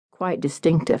quite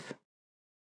distinctive.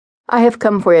 "I have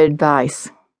come for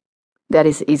advice. That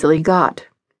is easily got.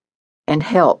 And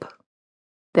help.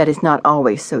 That is not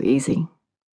always so easy.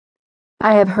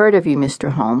 I have heard of you,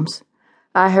 Mr. Holmes.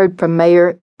 I heard from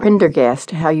Mayor Prendergast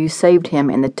how you saved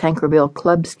him in the Tankerville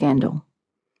Club scandal.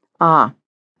 Ah,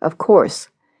 of course.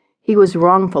 He was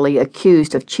wrongfully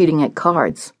accused of cheating at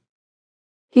cards.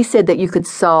 He said that you could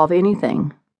solve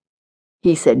anything.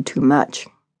 He said too much.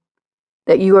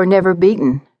 That you are never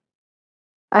beaten.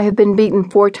 I have been beaten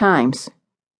 4 times,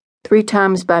 3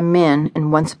 times by men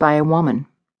and once by a woman.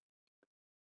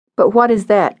 But what is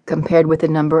that compared with the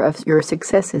number of your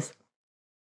successes?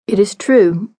 It is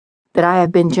true that I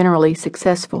have been generally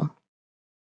successful.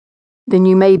 Then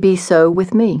you may be so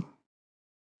with me.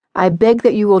 I beg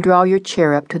that you will draw your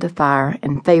chair up to the fire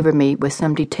and favor me with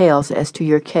some details as to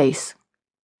your case.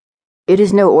 It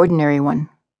is no ordinary one.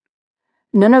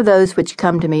 None of those which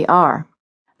come to me are.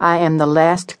 I am the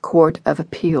last court of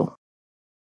appeal.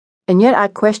 And yet I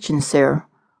question, sir,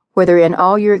 whether in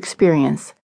all your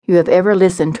experience you have ever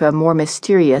listened to a more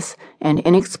mysterious and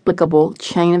inexplicable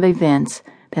chain of events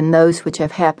than those which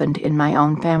have happened in my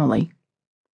own family."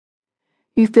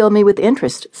 "You fill me with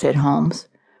interest," said Holmes.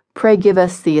 "Pray give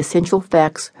us the essential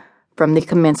facts from the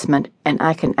commencement, and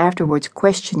I can afterwards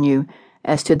question you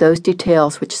as to those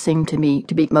details which seem to me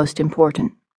to be most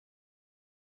important."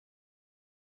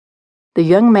 The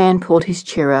young man pulled his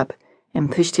chair up and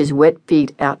pushed his wet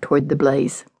feet out toward the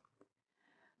blaze.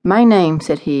 "My name,"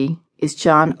 said he, "is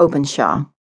John Openshaw,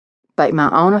 but my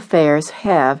own affairs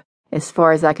have, as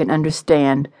far as I can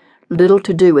understand, little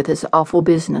to do with this awful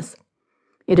business.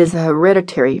 It is a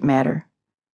hereditary matter.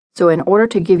 So in order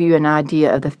to give you an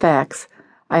idea of the facts,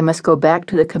 I must go back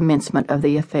to the commencement of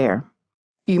the affair.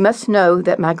 You must know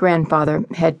that my grandfather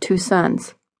had 2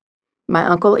 sons, my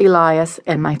uncle Elias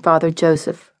and my father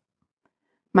Joseph.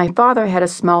 My father had a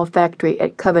small factory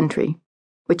at Coventry,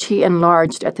 which he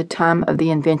enlarged at the time of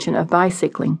the invention of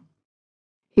bicycling.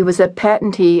 He was a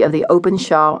patentee of the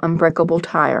Openshaw unbreakable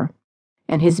tire,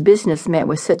 and his business met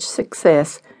with such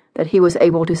success that he was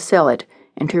able to sell it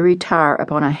and to retire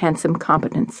upon a handsome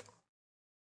competence.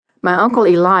 My uncle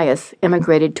Elias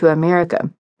emigrated to America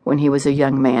when he was a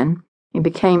young man and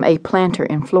became a planter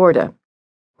in Florida,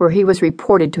 where he was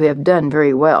reported to have done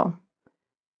very well.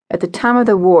 At the time of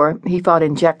the war, he fought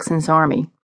in Jackson's army,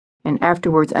 and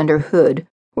afterwards under Hood,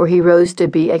 where he rose to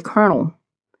be a colonel.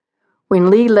 When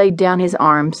Lee laid down his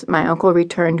arms, my uncle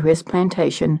returned to his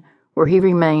plantation, where he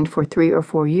remained for 3 or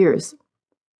 4 years.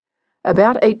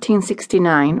 About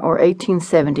 1869 or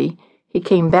 1870, he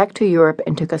came back to Europe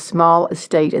and took a small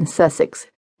estate in Sussex,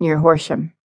 near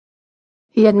Horsham.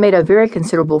 He had made a very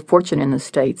considerable fortune in the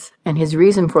States, and his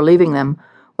reason for leaving them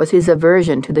was his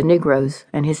aversion to the Negroes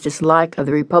and his dislike of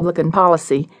the Republican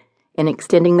policy in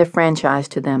extending the franchise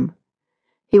to them.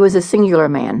 He was a singular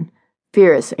man,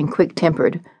 fierce and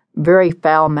quick-tempered, very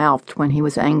foul-mouthed when he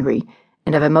was angry,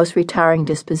 and of a most retiring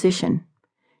disposition.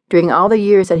 During all the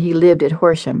years that he lived at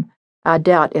Horsham, I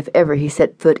doubt if ever he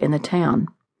set foot in the town.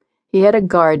 He had a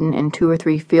garden and 2 or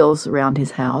 3 fields around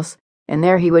his house, and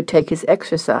there he would take his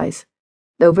exercise,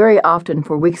 though very often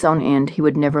for weeks on end he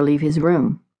would never leave his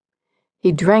room.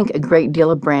 He drank a great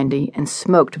deal of brandy and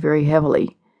smoked very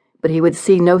heavily, but he would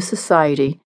see no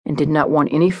society and did not want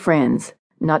any friends,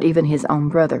 not even his own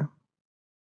brother.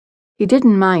 He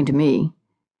didn't mind me.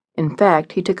 In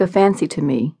fact, he took a fancy to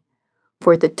me,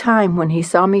 for at the time when he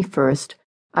saw me first,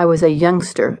 I was a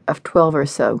youngster of 12 or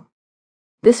so.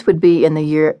 This would be in the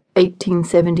year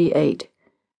 1878,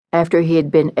 after he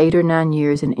had been 8 or 9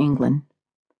 years in England.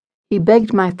 He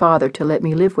begged my father to let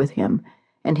me live with him,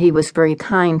 and he was very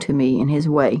kind to me in his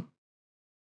way.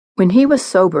 When he was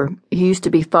sober, he used to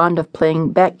be fond of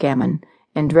playing backgammon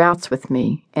and draughts with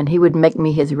me, and he would make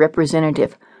me his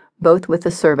representative, both with the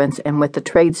servants and with the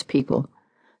tradespeople,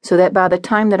 so that by the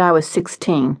time that I was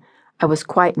 16, I was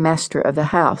quite master of the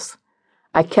house.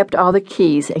 I kept all the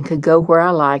keys and could go where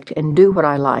I liked and do what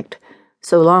I liked,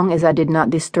 so long as I did not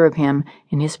disturb him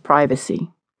in his privacy.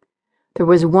 There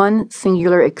was one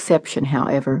singular exception,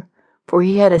 however, for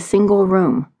he had a single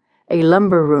room, a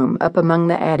lumber room up among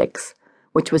the attics,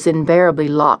 which was invariably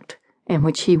locked, and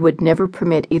which he would never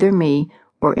permit either me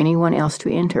or anyone else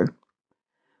to enter.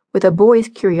 With a boy's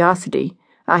curiosity,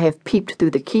 I have peeped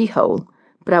through the keyhole,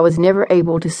 but I was never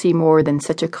able to see more than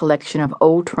such a collection of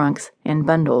old trunks and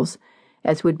bundles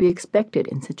as would be expected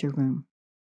in such a room.